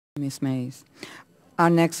Ms. Mays. Our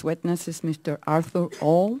next witness is Mr. Arthur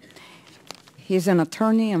All. He is an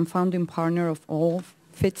attorney and founding partner of All,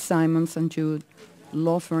 Fitzsimons and Jewett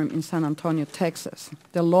law firm in San Antonio, Texas.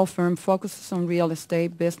 The law firm focuses on real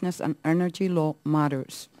estate, business, and energy law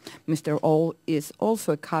matters. Mr. All is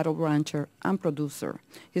also a cattle rancher and producer.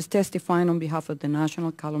 He's testifying on behalf of the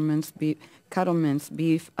National Cattlemen's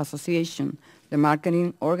Beef Association, the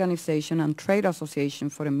marketing organization and trade association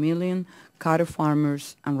for 1 million cattle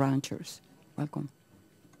farmers and ranchers. Welcome.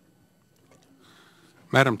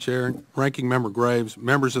 Madam Chair, Ranking Member Graves,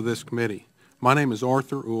 members of this committee, my name is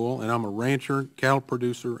Arthur Uhl, and I'm a rancher, cattle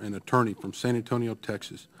producer, and attorney from San Antonio,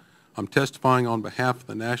 Texas. I'm testifying on behalf of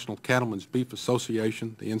the National Cattlemen's Beef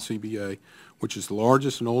Association, the NCBA, which is the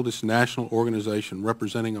largest and oldest national organization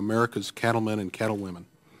representing America's cattlemen and cattlewomen.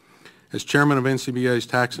 As chairman of NCBA's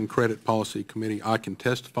Tax and Credit Policy Committee, I can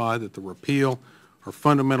testify that the repeal or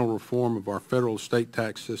fundamental reform of our federal estate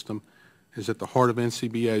tax system is at the heart of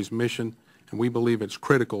NCBA's mission, and we believe it's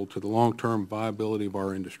critical to the long-term viability of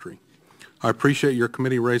our industry. I appreciate your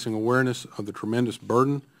committee raising awareness of the tremendous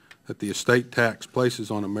burden that the estate tax places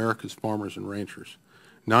on America's farmers and ranchers.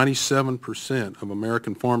 97% of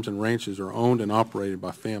American farms and ranches are owned and operated by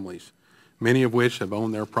families, many of which have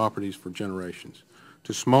owned their properties for generations.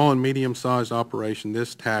 To small and medium-sized operations,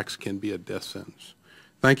 this tax can be a death sentence.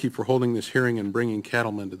 Thank you for holding this hearing and bringing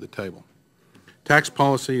cattlemen to the table. Tax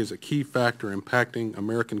policy is a key factor impacting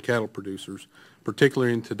American cattle producers,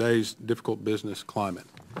 particularly in today's difficult business climate.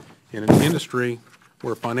 In an industry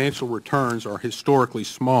where financial returns are historically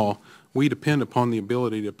small, we depend upon the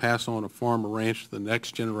ability to pass on a farm or ranch to the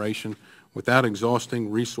next generation without exhausting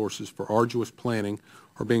resources for arduous planning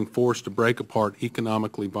or being forced to break apart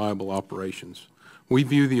economically viable operations. We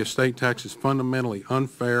view the estate tax as fundamentally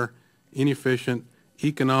unfair, inefficient,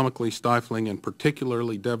 economically stifling, and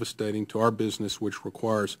particularly devastating to our business, which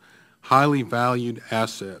requires highly valued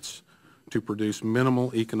assets to produce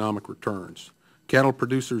minimal economic returns. Cattle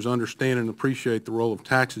producers understand and appreciate the role of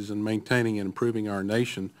taxes in maintaining and improving our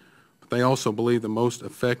nation, but they also believe the most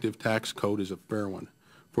effective tax code is a fair one.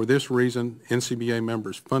 For this reason, NCBA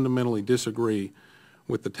members fundamentally disagree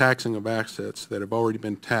with the taxing of assets that have already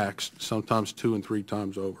been taxed, sometimes 2 and 3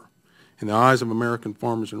 times over. In the eyes of American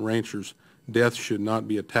farmers and ranchers, death should not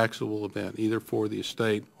be a taxable event, either for the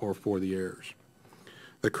estate or for the heirs.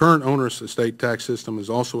 The current onerous estate tax system is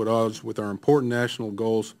also at odds with our important national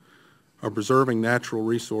goals of preserving natural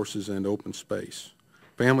resources and open space.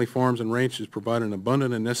 Family farms and ranches provide an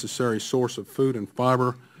abundant and necessary source of food and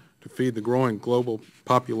fiber to feed the growing global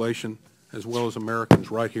population as well as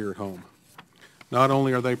Americans right here at home. Not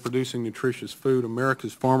only are they producing nutritious food,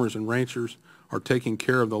 America's farmers and ranchers are taking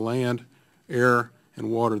care of the land, air,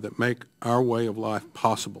 and water that make our way of life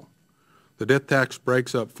possible. The death tax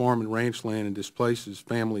breaks up farm and ranch land and displaces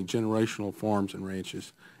family generational farms and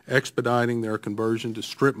ranches, expediting their conversion to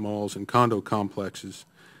strip malls and condo complexes,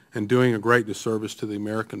 and doing a great disservice to the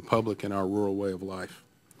American public and our rural way of life.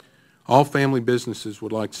 All family businesses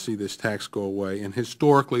would like to see this tax go away, and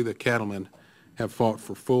historically the cattlemen have fought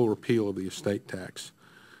for full repeal of the estate tax.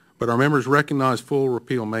 But our members recognize full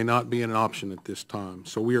repeal may not be an option at this time,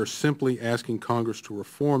 so we are simply asking Congress to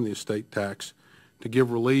reform the estate tax to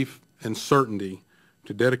give relief and certainty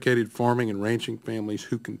to dedicated farming and ranching families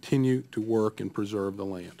who continue to work and preserve the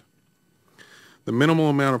land. The minimal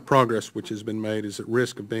amount of progress which has been made is at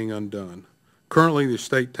risk of being undone. Currently, the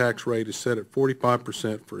estate tax rate is set at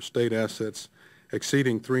 45% for estate assets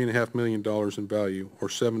exceeding $3.5 million in value, or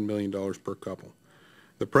 $7 million per couple.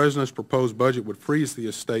 The President's proposed budget would freeze the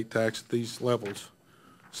estate tax at these levels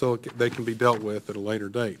so they can be dealt with at a later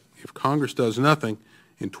date. If Congress does nothing,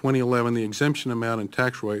 in 2011, the exemption amount and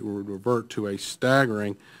tax rate would revert to a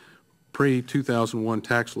staggering pre-2001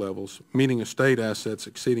 tax levels, meaning estate assets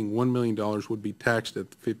exceeding $1 million would be taxed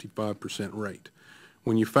at the 55% rate.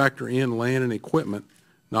 When you factor in land and equipment,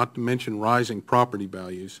 not to mention rising property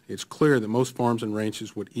values, it's clear that most farms and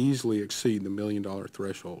ranches would easily exceed the $1 million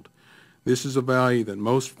threshold. This is a value that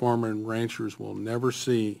most farmers and ranchers will never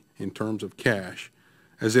see in terms of cash,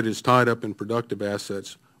 as it is tied up in productive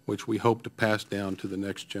assets which we hope to pass down to the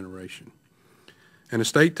next generation. An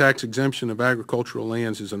estate tax exemption of agricultural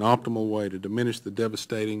lands is an optimal way to diminish the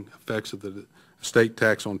devastating effects of the estate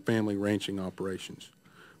tax on family ranching operations.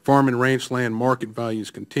 Farm and ranch land market values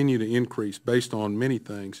continue to increase based on many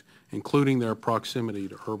things, including their proximity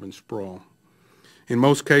to urban sprawl. In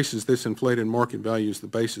most cases, this inflated market value is the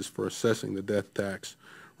basis for assessing the death tax,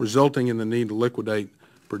 resulting in the need to liquidate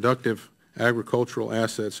productive agricultural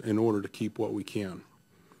assets in order to keep what we can.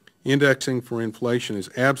 Indexing for inflation is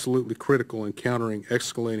absolutely critical in countering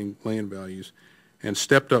escalating land values, and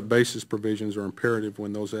stepped-up basis provisions are imperative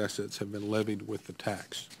when those assets have been levied with the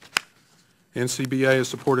tax. NCBA has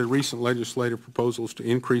supported recent legislative proposals to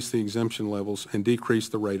increase the exemption levels and decrease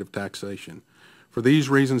the rate of taxation. For these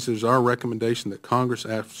reasons, it is our recommendation that Congress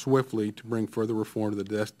act swiftly to bring further reform to the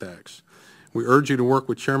death tax. We urge you to work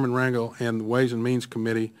with Chairman Rangel and the Ways and Means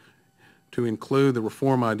Committee to include the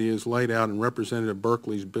reform ideas laid out in Representative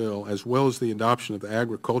Berkeley's bill, as well as the adoption of the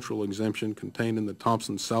agricultural exemption contained in the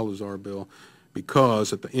Thompson-Salazar bill,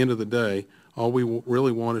 because at the end of the day, all we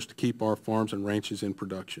really want is to keep our farms and ranches in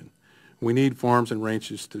production. We need farms and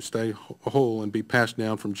ranches to stay whole and be passed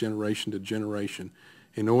down from generation to generation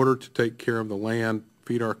in order to take care of the land,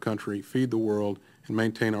 feed our country, feed the world, and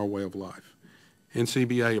maintain our way of life.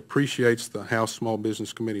 NCBA appreciates the House Small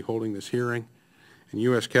Business Committee holding this hearing, and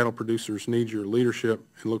U.S. cattle producers need your leadership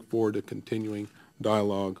and look forward to continuing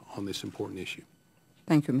dialogue on this important issue.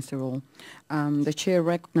 Thank you, Mr. Roll. The chair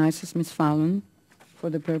recognizes Ms. Fallon for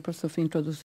the purpose of introducing